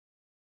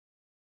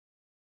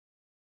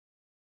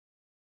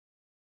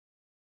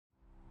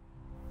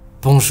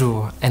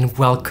Bonjour and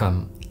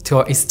welcome to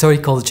our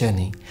historical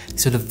journey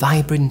through the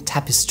vibrant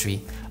tapestry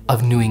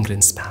of New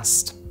England's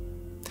past.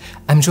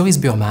 I'm Joris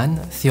Bürmann,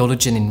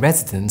 theologian in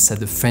residence at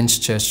the French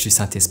Church du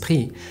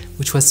Saint-Esprit,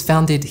 which was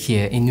founded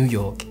here in New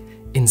York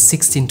in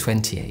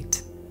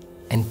 1628.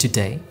 And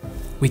today,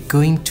 we're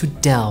going to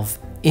delve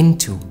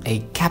into a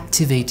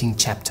captivating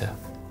chapter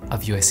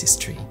of US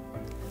history,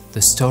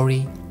 the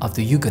story of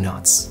the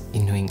Huguenots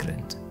in New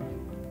England.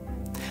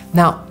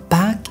 Now,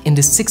 back in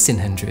the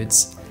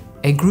 1600s,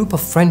 a group of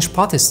French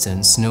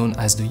Protestants known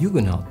as the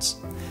Huguenots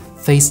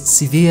faced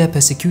severe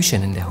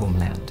persecution in their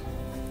homeland.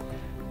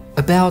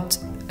 About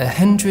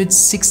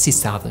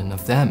 160,000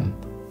 of them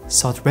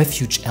sought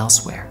refuge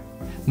elsewhere,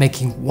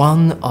 making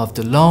one of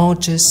the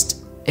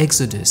largest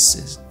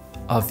exoduses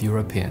of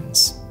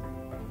Europeans.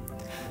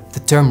 The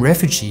term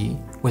refugee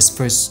was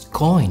first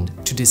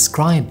coined to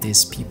describe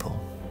these people.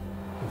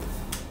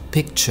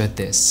 Picture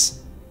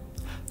this.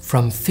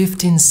 From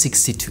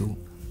 1562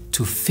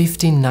 to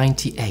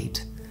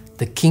 1598,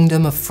 the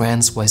Kingdom of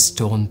France was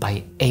torn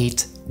by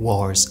 8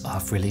 wars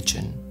of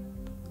religion.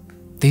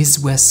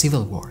 These were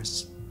civil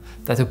wars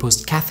that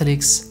opposed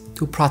Catholics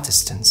to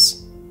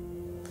Protestants.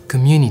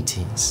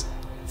 Communities,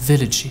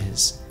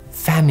 villages,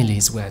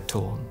 families were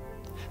torn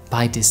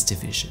by this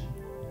division.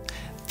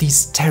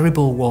 These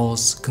terrible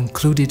wars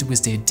concluded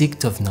with the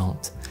Edict of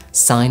Nantes,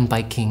 signed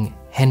by King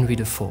Henry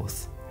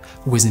IV,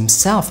 who was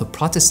himself a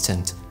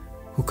Protestant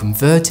who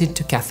converted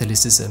to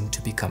Catholicism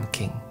to become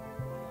king.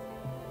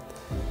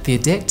 The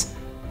edict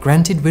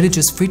granted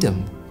religious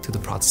freedom to the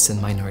Protestant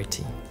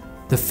minority,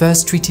 the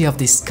first treaty of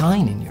this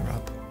kind in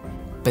Europe.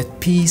 But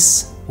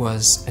peace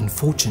was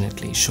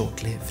unfortunately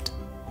short-lived.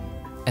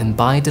 And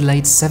by the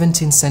late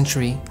 17th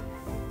century,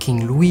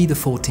 King Louis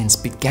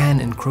XIV began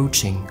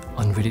encroaching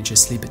on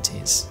religious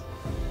liberties.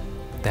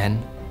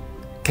 Then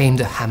came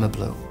the hammer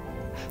blow,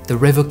 the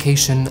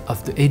revocation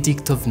of the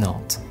Edict of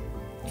Nantes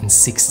in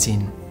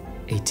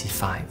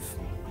 1685,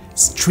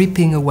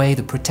 stripping away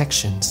the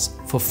protections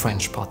for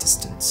French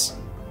Protestants.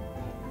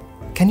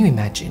 Can you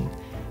imagine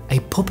a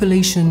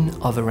population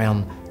of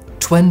around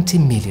 20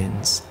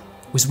 millions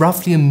with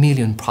roughly 1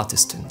 million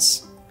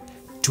Protestants,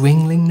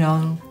 dwindling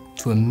now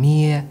to a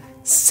mere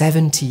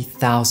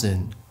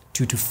 70,000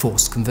 due to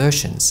forced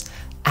conversions,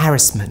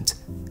 harassment,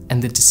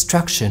 and the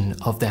destruction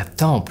of their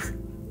temples,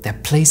 their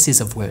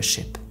places of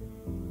worship?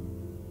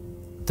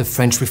 The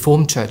French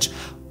Reformed Church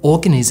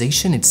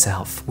organization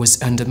itself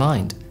was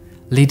undermined,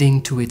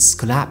 leading to its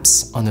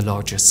collapse on a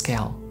larger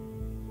scale.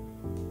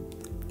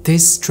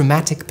 This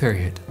traumatic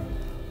period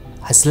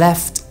has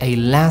left a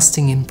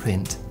lasting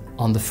imprint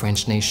on the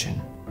French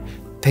nation,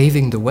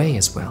 paving the way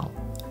as well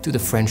to the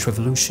French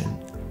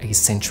Revolution a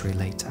century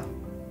later.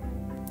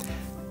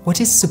 What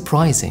is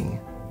surprising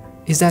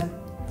is that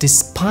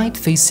despite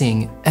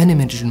facing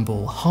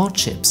unimaginable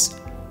hardships,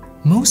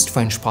 most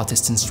French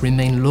Protestants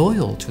remain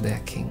loyal to their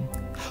king,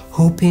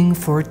 hoping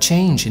for a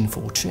change in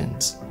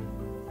fortunes.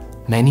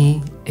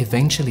 Many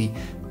eventually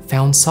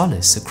found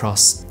solace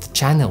across the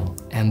Channel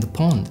and the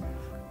pond,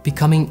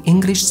 becoming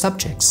English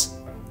subjects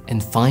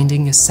and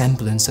finding a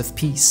semblance of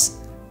peace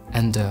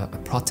under a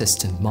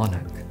Protestant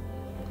monarch.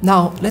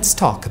 Now, let's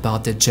talk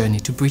about their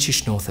journey to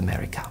British North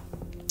America.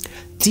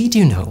 Did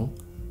you know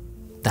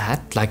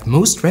that, like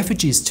most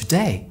refugees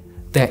today,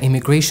 their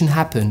immigration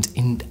happened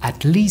in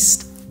at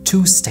least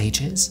 2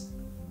 stages?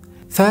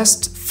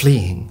 First,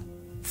 fleeing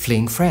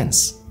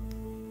France,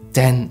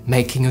 then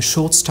making a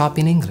short stop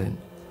in England,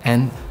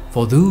 and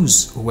for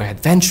those who were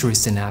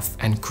adventurous enough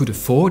and could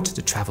afford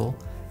to travel,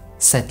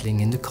 settling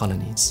in the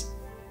colonies.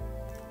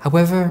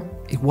 However,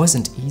 it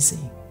wasn't easy.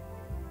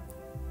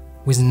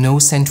 With no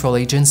central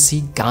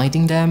agency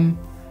guiding them,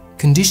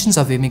 conditions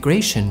of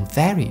immigration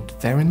varied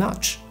very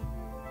much,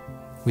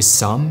 with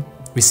some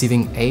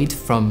receiving aid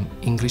from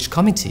English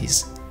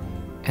committees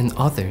and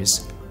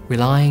others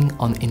relying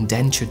on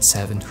indentured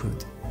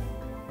servanthood.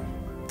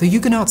 The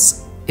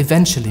Huguenots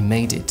eventually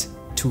made it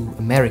to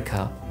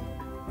America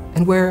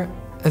and were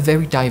a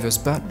very diverse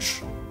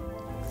bunch.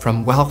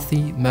 From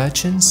wealthy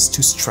merchants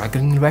to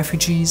struggling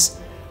refugees,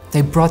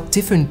 they brought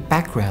different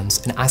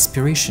backgrounds and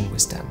aspirations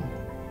with them.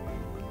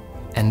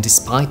 And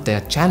despite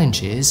their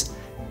challenges,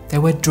 they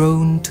were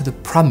drawn to the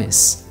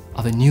promise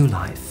of a new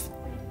life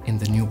in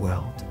the New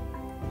World.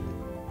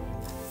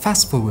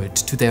 Fast forward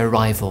to their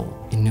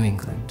arrival in New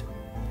England.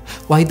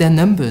 While their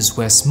numbers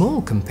were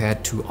small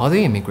compared to other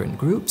immigrant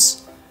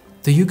groups,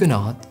 the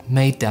Huguenots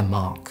made their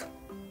mark.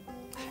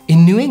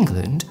 In New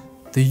England,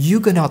 the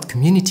Huguenot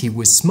community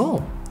was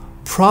small,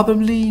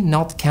 probably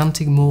not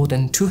counting more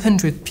than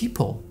 200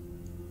 people.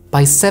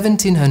 By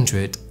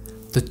 1700,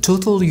 the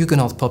total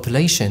Huguenot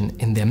population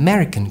in the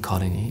American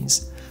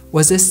colonies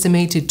was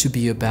estimated to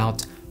be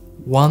about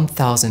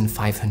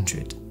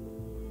 1,500.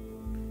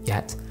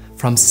 Yet,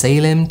 from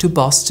Salem to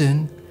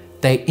Boston,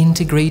 they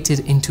integrated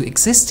into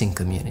existing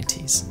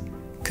communities,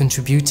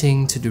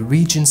 contributing to the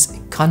region's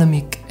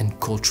economic and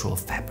cultural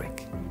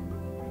fabric.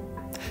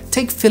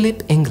 Take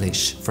Philip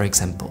English, for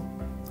example,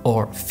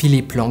 or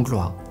Philippe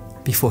Langlois,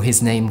 before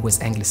his name was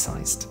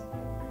anglicized.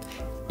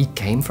 He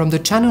came from the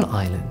Channel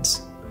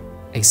Islands,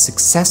 a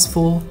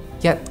successful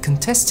yet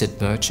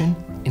contested merchant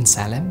in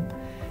Salem.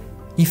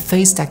 He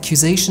faced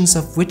accusations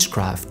of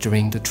witchcraft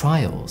during the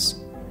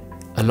trials,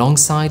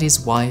 alongside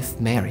his wife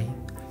Mary,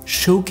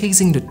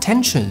 showcasing the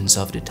tensions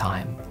of the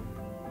time,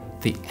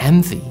 the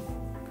envy,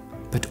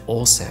 but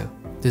also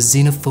the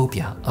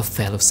xenophobia of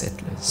fellow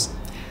settlers.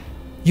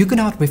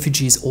 Huguenot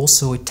refugees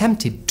also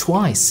attempted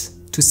twice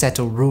to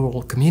settle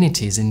rural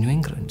communities in New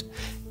England,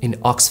 in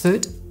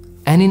Oxford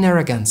and in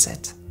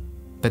Narragansett.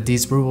 But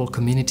these rural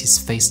communities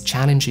faced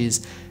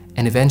challenges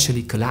and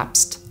eventually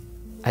collapsed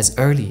as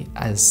early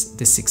as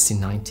the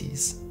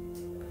 1690s.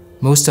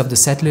 Most of the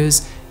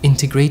settlers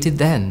integrated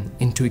then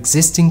into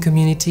existing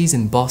communities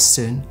in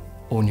Boston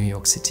or New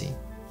York City.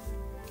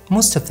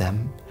 Most of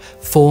them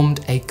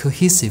formed a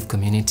cohesive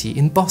community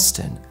in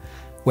Boston,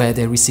 where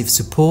they received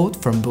support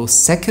from both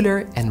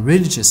secular and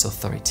religious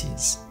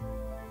authorities.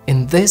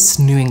 In this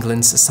New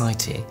England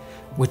society,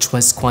 which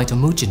was quite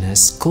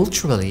homogeneous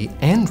culturally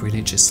and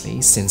religiously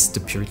since the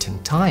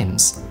Puritan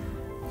times,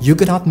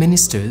 Huguenot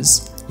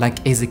ministers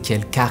like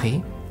Ezekiel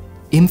Carré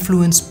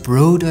influenced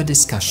broader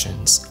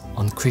discussions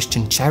on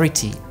Christian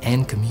charity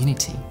and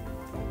community.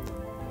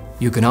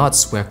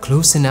 Huguenots were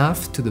close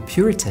enough to the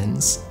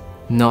Puritans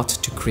not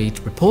to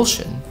create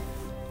repulsion,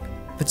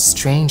 but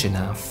strange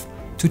enough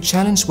to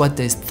challenge what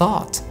they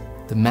thought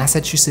the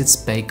Massachusetts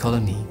Bay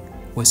Colony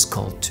was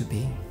called to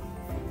be.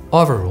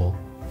 Overall,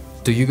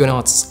 the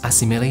Huguenots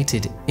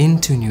assimilated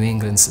into New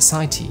England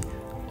society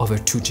over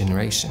 2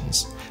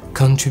 generations,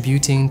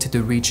 contributing to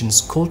the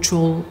region's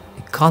cultural,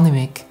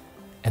 economic,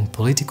 and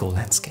political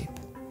landscape.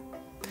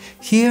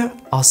 Here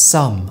are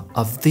some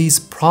of these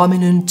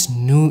prominent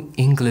New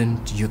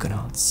England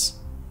Huguenots.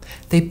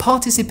 They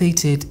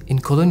participated in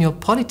colonial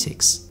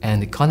politics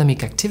and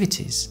economic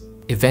activities,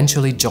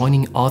 eventually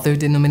joining other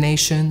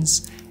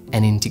denominations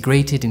and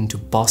integrated into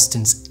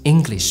Boston's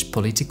English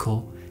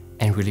political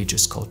and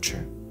religious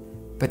culture.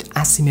 But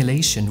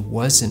assimilation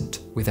wasn't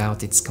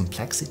without its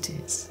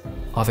complexities.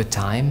 Over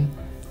time,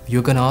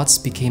 Huguenots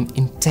became an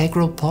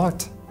integral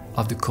part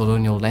of the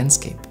colonial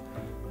landscape,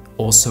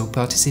 also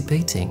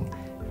participating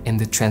in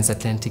the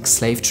transatlantic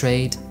slave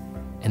trade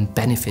and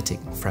benefiting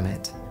from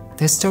it.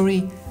 Their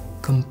story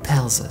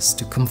compels us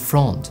to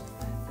confront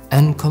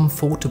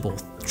uncomfortable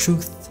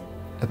truth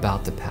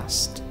about the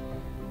past.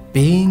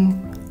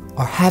 Being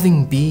or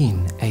having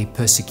been a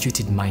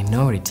persecuted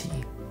minority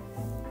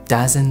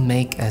doesn't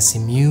make us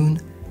immune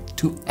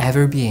to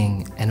ever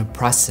being an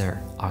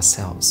oppressor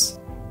ourselves.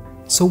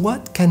 So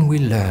what can we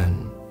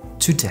learn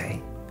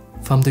today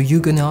from the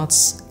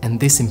Huguenots and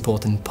this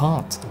important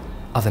part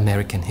of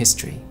American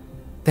history?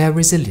 Their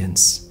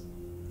resilience,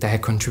 their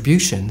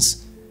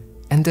contributions,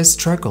 and their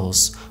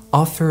struggles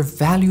offer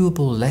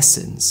valuable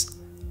lessons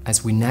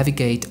as we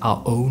navigate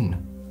our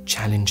own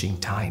challenging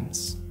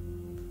times.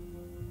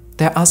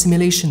 Their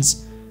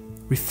assimilations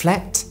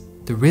reflect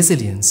the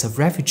resilience of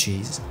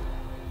refugees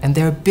and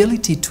their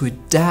ability to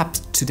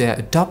adapt to their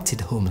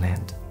adopted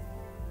homeland.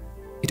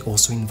 It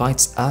also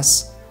invites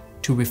us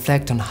to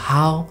reflect on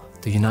how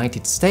the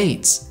United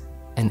States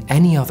and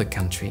any other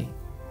country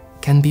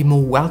can be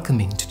more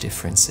welcoming to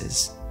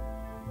differences,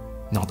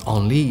 not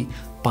only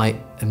by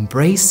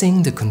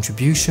embracing the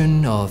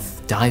contribution of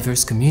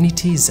diverse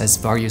communities as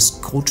various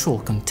cultural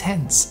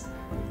contents,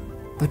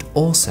 but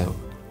also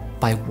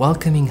by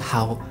welcoming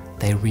how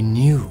they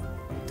renew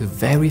the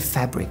very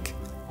fabric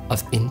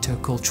of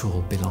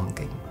intercultural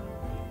belonging.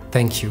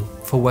 Thank you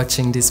for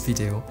watching this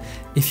video.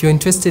 If you're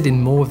interested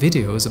in more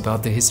videos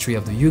about the history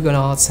of the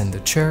Huguenots and the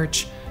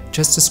Church,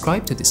 just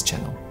subscribe to this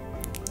channel.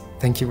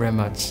 Thank you very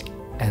much,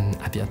 and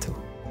à bientôt.